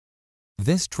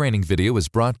This training video is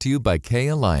brought to you by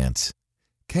K-Alliance.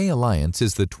 K-Alliance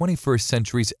is the 21st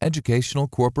century's educational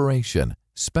corporation,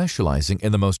 specializing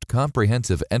in the most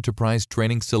comprehensive enterprise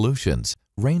training solutions,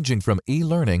 ranging from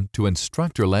e-learning to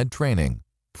instructor-led training.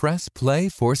 Press play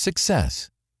for success.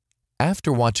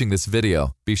 After watching this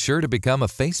video, be sure to become a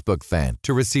Facebook fan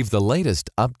to receive the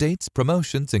latest updates,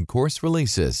 promotions, and course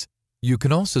releases. You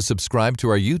can also subscribe to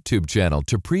our YouTube channel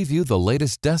to preview the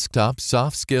latest desktop,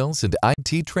 soft skills, and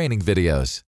IT training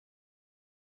videos.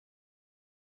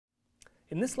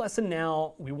 In this lesson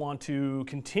now, we want to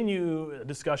continue a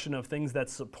discussion of things that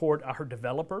support our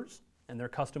developers and their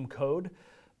custom code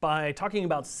by talking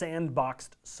about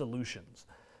sandboxed solutions.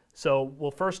 So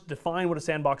we'll first define what a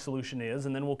sandbox solution is,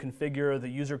 and then we'll configure the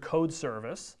user code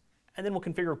service, and then we'll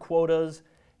configure quotas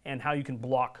and how you can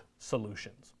block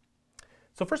solutions.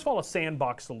 So first of all, a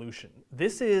sandbox solution.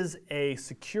 This is a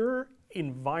secure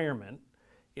environment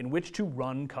in which to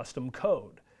run custom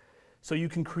code. So you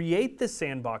can create this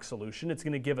sandbox solution. It's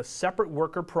going to give a separate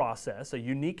worker process, a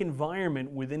unique environment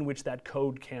within which that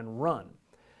code can run.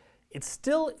 It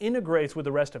still integrates with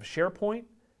the rest of SharePoint.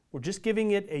 We're just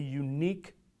giving it a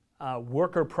unique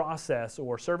worker process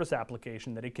or service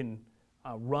application that it can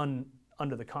run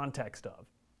under the context of.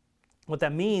 What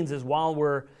that means is while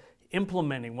we're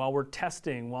implementing, while we're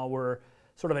testing, while we're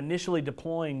sort of initially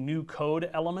deploying new code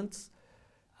elements,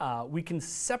 we can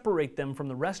separate them from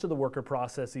the rest of the worker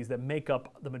processes that make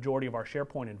up the majority of our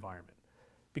SharePoint environment.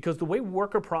 Because the way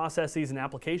worker processes and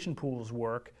application pools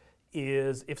work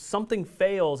is if something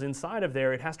fails inside of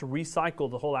there, it has to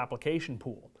recycle the whole application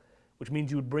pool, which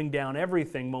means you would bring down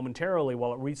everything momentarily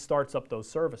while it restarts up those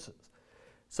services.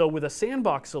 So with a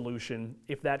sandbox solution,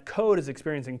 if that code is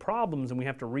experiencing problems and we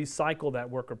have to recycle that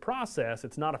worker process,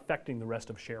 it's not affecting the rest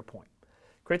of SharePoint.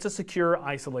 Creates a secure,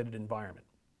 isolated environment.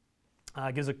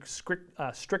 Gives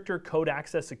a stricter code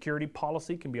access security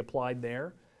policy can be applied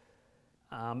there.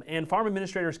 And farm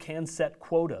administrators can set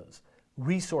quotas,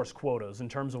 resource quotas, in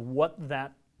terms of what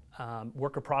that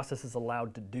worker process is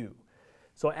allowed to do.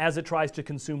 So as it tries to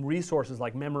consume resources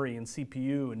like memory and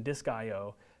CPU and disk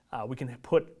I/O, we can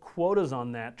put quotas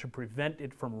on that to prevent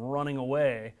it from running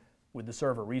away with the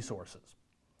server resources.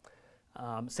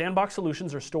 Sandbox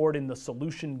solutions are stored in the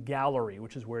solution gallery,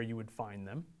 which is where you would find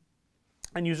them.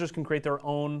 And users can create their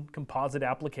own composite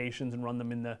applications and run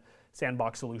them in the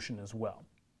sandbox solution as well.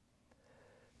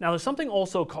 Now there's something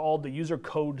also called the user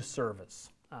code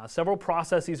service. Several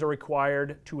processes are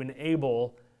required to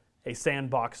enable a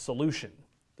sandbox solution.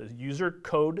 The user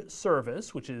code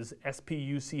service, which is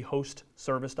spuc host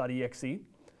service.exe.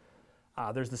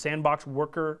 There's the sandbox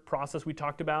worker process we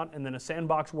talked about, and then a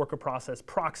sandbox worker process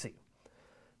proxy.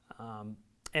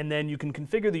 And then you can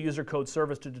configure the user code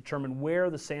service to determine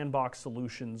where the sandbox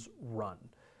solutions run.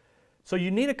 So you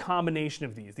need a combination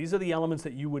of these. These are the elements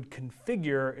that you would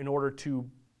configure in order to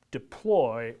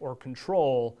deploy or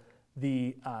control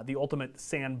the ultimate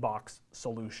sandbox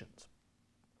solutions.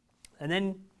 And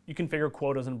then you configure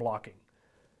quotas and blocking.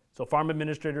 So farm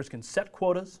administrators can set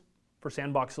quotas for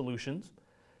sandbox solutions.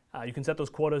 You can set those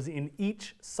quotas in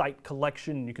each site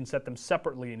collection. You can set them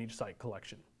separately in each site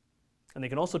collection. And they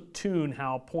can also tune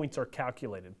how points are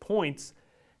calculated. Points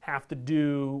have to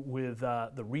do with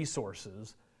the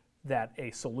resources that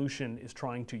a solution is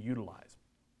trying to utilize.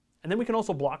 And then we can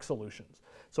also block solutions.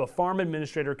 So a farm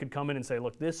administrator could come in and say,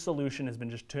 look, this solution has been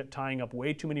just tying up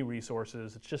way too many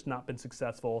resources. It's just not been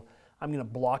successful. I'm going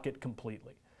to block it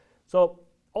completely. So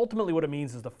ultimately what it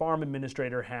means is the farm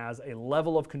administrator has a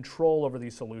level of control over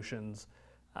these solutions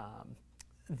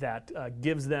that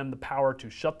gives them the power to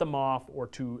shut them off or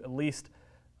to at least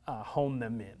hone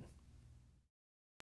them in.